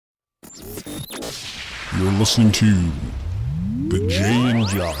You're listening to The Jay and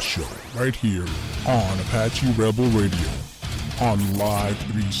Josh Show right here on Apache Rebel Radio on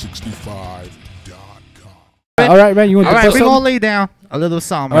Live365.com. All right, man. You want to we're going to lay down a little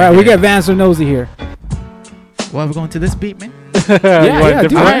song. All right, we got Vance or Nosy here. Well, we're going to this beat, man. yeah,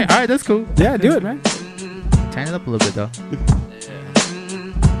 do it. All right, that's cool. Yeah, do it, man. Turn it up a little bit, though.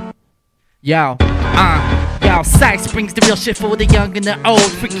 Yo, Sykes brings the real shit for the young and the old.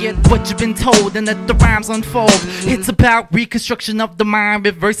 Forget what you've been told and let the rhymes unfold. It's about reconstruction of the mind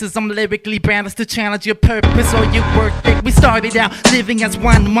with verses I'm lyrically balanced to challenge your purpose or your work ethic. We started out living as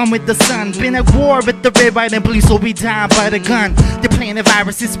one with the sun. Been at war with the red, white, and blue, so we died by the gun. They're planting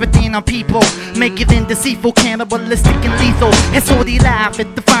viruses within our people, making them deceitful, cannibalistic, and lethal. And so they laugh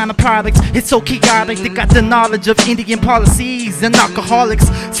at the final products. It's so chaotic, they got the knowledge of Indian policies and alcoholics.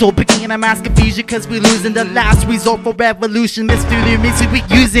 So begin a mass confusion, cause we're losing the last resort for revolution. Mystery music we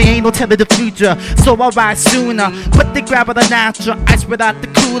using ain't no telling the future, so I'll rise sooner. But they grab the natural ice without the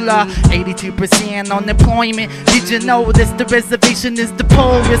cooler. 82% unemployment. Did you know this? The reservation is the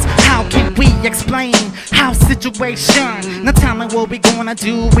poorest. How can we explain our situation? Now tell me what we gonna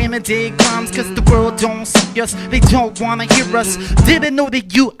do when the day comes, cause the world don't see us, they don't wanna hear us. Didn't know the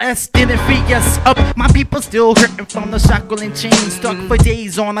US didn't free us up. My people still hurting from the shackling chain. Stuck for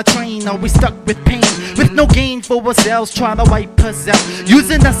days on a train, or we stuck with pain, with no gain for ourselves, trying to wipe us out,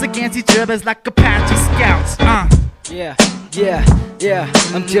 using us against each other like Apache scouts. Yeah,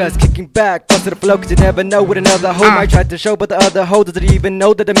 I'm just kicking back, bust to the flow, cause you never know what another hoe might try to show. But the other hoe doesn't even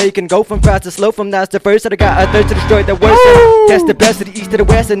know that they making go from fast to slow, from last to first. And I got a thirst to destroy the worst, and test the best to the east to the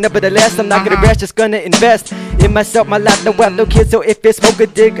west. And nevertheless, I'm not gonna rest, just gonna invest in myself, my life, no have no kids. So if it's smoke a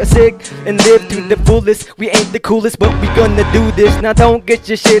dig a cig and live to the fullest, we ain't the coolest, but we gonna do this. Now don't get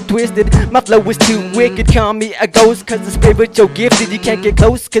your shit twisted, my flow is too wicked. Call me a ghost, cause the spiritual gifted. You can't get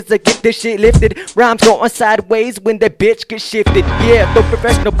close, cause I get this shit lifted. Rhymes going sideways when that bitch gets shifted. Yeah, no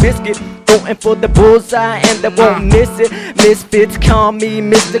professional biscuit, going for the bullseye and they won't miss it. Misfits call me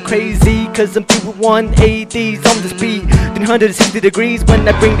Mr. Crazy, cause I'm people 180s on the speed, 360 degrees when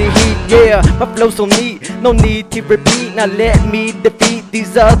I bring the heat. Yeah, my flow so neat, no need to repeat. Now let me defeat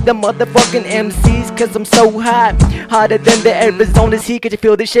these other motherfucking MCs, cause I'm so hot, hotter than the Arizona's heat. Cause you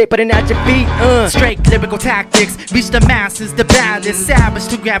feel this shit putting out your feet. Straight lyrical tactics, reach the masses, the baddest, savage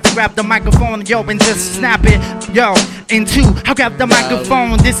to grab the microphone, yo, and just snap it, yo, in two. I grab the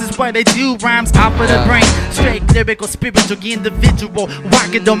microphone, this is what I do, rhymes off of the brain. Straight lyrical, spiritual, individual.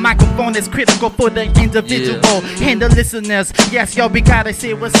 Rocking the microphone is critical for the individual and the listeners. Yes, yo, we gotta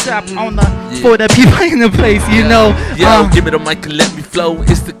say what's up on the for the people in the place, you know. Yo, give me the mic and let me flow.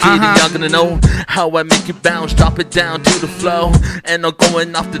 It's the kid, and y'all gonna know how I make it bounce, drop it down to the flow. And I'm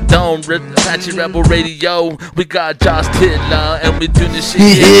going off the dome, Apache Rebel Radio. We got Josh Tiddler, and we do this shit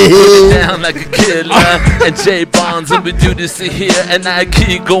here. Put it down like a killer. And J Bonds, and we do this here. And I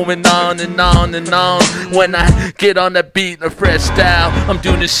keep going on and on and on. When I get on that beat in a fresh style, I'm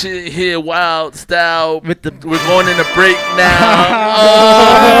doing this shit here, wild style. We're going in a break now.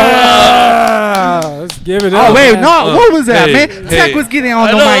 Let's give it up. Oh wait, no, what was that, man? Tech was getting on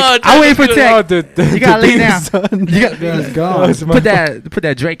the mic. I wait for Tech. You gotta lay down. It's gone. Put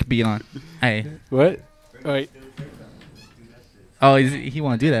that Drake beat on. Hey, what? Wait. Oh, he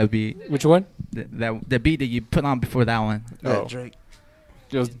want to do that beat. Which one? The beat that you put on before that one. Oh, Drake.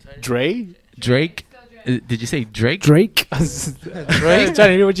 It was Dre? Drake? Did you say Drake? Drake? I was trying to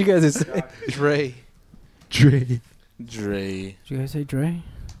hear what you guys are saying. Dre. Dre. Dre. Did you guys say Dre?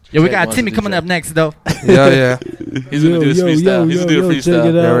 Yeah, we got Timmy coming up next, though. Yeah. He's gonna do his freestyle. He's gonna do a freestyle. Check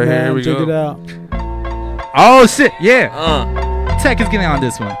it out, right man. here we Check go. it out. Oh, shit. Yeah. Tech is getting on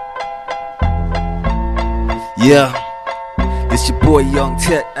this one. Yeah, it's your boy Young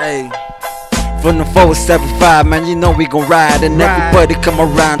Tech, ayy. From the 475, man, you know we gon' ride. And everybody come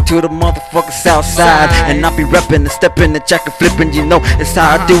around to the motherfucking south side. And I be reppin' and steppin' and jack and flippin'. You know, it's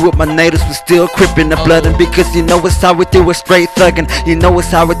how I do it, my natives we still crippin' the blood. And because you know it's how we do it, straight thuggin'. You know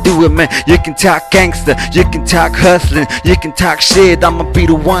it's how we do it, man. You can talk gangster, you can talk hustlin', you can talk shit. I'ma be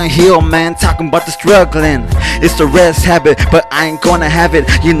the one here, man, talking about the struggling. It's a rest habit, but I ain't gonna have it.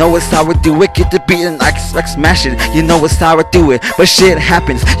 You know it's how we do it, get the beat and like smash it. You know it's how I do it, but shit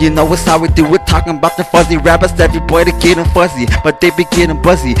happens. You know it's how we do it, talking about the fuzzy rappers. Every boy they getting fuzzy, but they be getting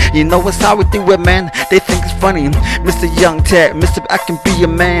buzzy. You know it's how we do it, man. They think it's funny, Mr. Young Tech, Mr. I can be a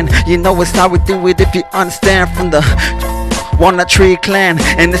man. You know it's how we do it if you understand from the Walnut Tree Clan,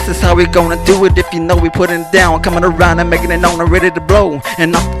 and this is how we gonna do it. If you know we putting it down, coming around and making it known and ready to blow.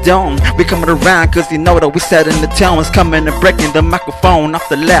 And off the dome, we coming around cause you know that we sat in the town. It's coming and breaking the microphone off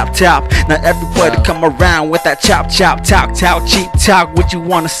the laptop. Now everybody come around with that chop chop talk cheap talk. What you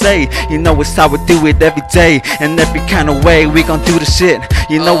wanna say? You know it's how we do it every day and every kind of way. We gon' do the shit.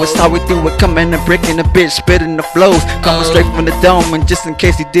 You know it's how we do it. Coming and breaking the bitch, spitting the flows, coming straight from the dome. And just in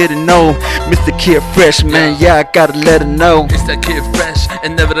case you didn't know, Mr. Kid Fresh, man, yeah, I gotta let her know. It's that Kid Fresh,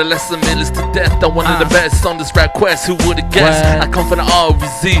 and nevertheless I'm illest to death. I'm one of the best on this rap quest. Who would've guessed? I come from the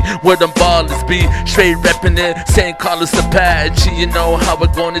RZ, where them ballers be, straight reppin' it, saying call us Apache. You know how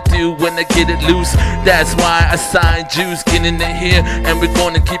we're gonna do when I get it loose. That's why I signed Juice, getting it here, and we're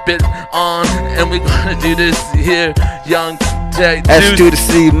gonna keep it on, and we're gonna do this here, young Jack Juice.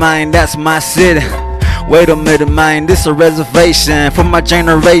 S2 man, that's my city. Wait a minute, man, this a reservation for my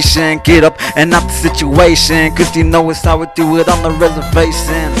generation. Get up and out the situation, cause you know it's how we do it on the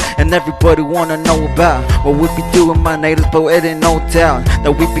reservation. And everybody wanna know about what we be doing, my natives, but it ain't no doubt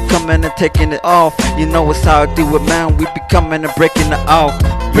that we be coming and taking it off. You know it's how I do it, man, we be coming and breaking it off.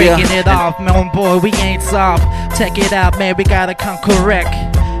 Breaking it off, man, boy, we ain't soft. Check it out, man, we gotta come correct.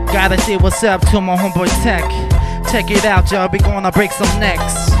 Gotta say what's up to my homeboy Tech. Check it out, y'all, we gonna break some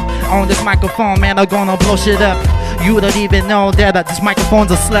necks. On this microphone, man, I'm gonna blow shit up. You don't even know that this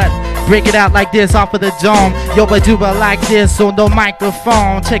microphone's a slut. Break it out like this off of the dome. Yo, but do it like this on the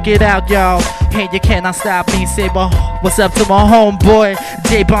microphone. Check it out, yo. Hey, you cannot stop me. Say, what's up to my homeboy,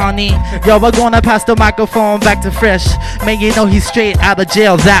 J Bonnie. Yo, we're gonna pass the microphone back to Fresh. Man, you know he's straight out of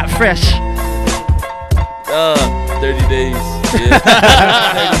jail, that fresh. 30 days. Yeah.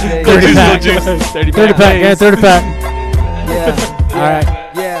 30 pack. 30 pack. Yeah, 30 pack. Yeah. Alright.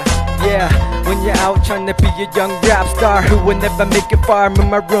 Yeah. When you're out trying to be a young rap star who will never make it far, I'm in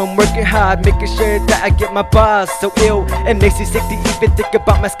my room working hard, making sure that I get my bars so ill. It makes you sick to even think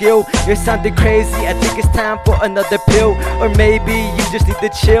about my skill. You're sounding crazy, I think it's time for another pill. Or maybe you just need to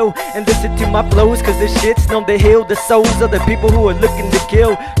chill and listen to my flows, cause the shit's known to heal the souls of the people who are looking to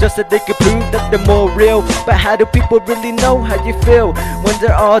kill, just so they can prove that they're more real. But how do people really know how you feel when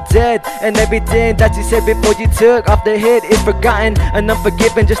they're all dead, and everything that you said before you took off their head is forgotten and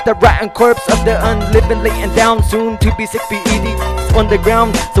unforgiven, just a rotten corpse of the unliving, laying down soon to be 6 feet easy on the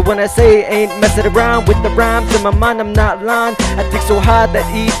ground. So when I say ain't messing around with the rhymes in my mind, I'm not lying. I think so hard that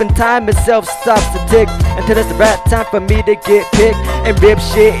even time itself stops to tick until it's the right time for me to get picked and rip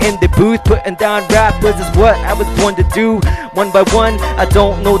shit in the booth. Putting down rappers is what I was born to do. One by one, I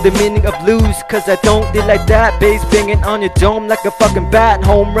don't know the meaning of lose, cause I don't deal like that. Bass banging on your dome like a fucking bat.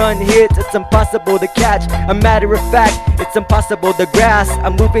 Home run hits, it's impossible to catch. A matter of fact, it's impossible to grasp.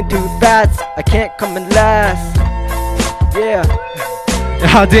 I'm moving too fast, I can't come in last. Yeah.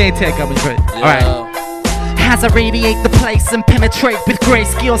 Oh, they ain't take up me straight. Alright. As I radiate the place and penetrate with great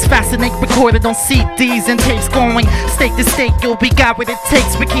skills, fascinate, recorded on CDs and tapes, going state to state. Yo, we got what it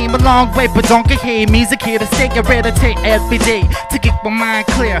takes. We came a long way, but don't get hate. Music here to stay. I meditate every day to keep my mind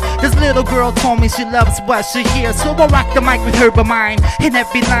clear. This little girl told me she loves what she hears, so I rock the mic with her by mine. In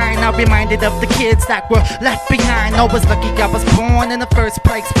every line, I'm reminded of the kids that were left behind. Always lucky I was born in the first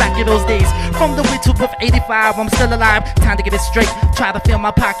place back in those days. From the winter of '85, I'm still alive. Time to get it straight. Try to fill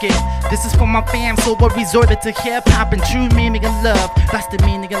my pocket. This is for my fam, so I resorted to hip-hop and true meaning of love. That's the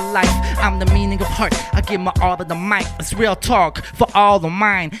meaning of life, I'm the meaning of heart. I give my all to the mic, it's real talk for all of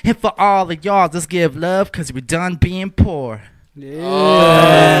mine and for all of y'all. Let's give love, cause we're done being poor.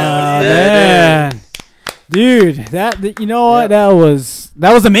 Yeah, man. Dude, that you know what, that was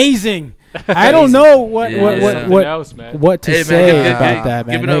amazing. I don't know what to say about that,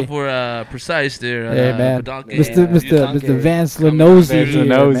 man. Give it up for Precise there. Hey, man. Mr. Vance Lenosi here,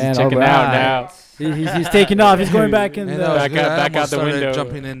 man. Checking out now. He's taking off. He's going back in back out the window.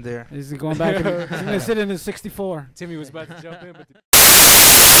 Jumping in there. He's going back. He's going to sit in his 64. Timmy was about to jump in, but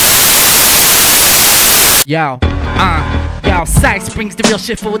Yo, Sax brings the real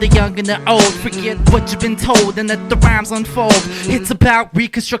shit for the young and the old. Forget what you've been told and let the rhymes unfold. It's about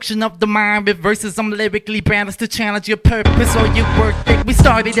reconstruction of the mind with verses I'm lyrically balanced to challenge your purpose or your work ethic. We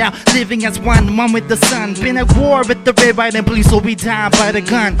started out living as one with the sun. Been at war with the red, white, and blue, so we died by the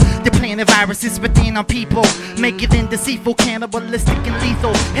gun. They're planting viruses within our people, make it deceitful, cannibalistic, and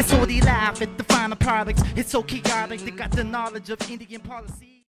lethal. And so they laugh at the final products. It's so chaotic, they got the knowledge of Indian policy.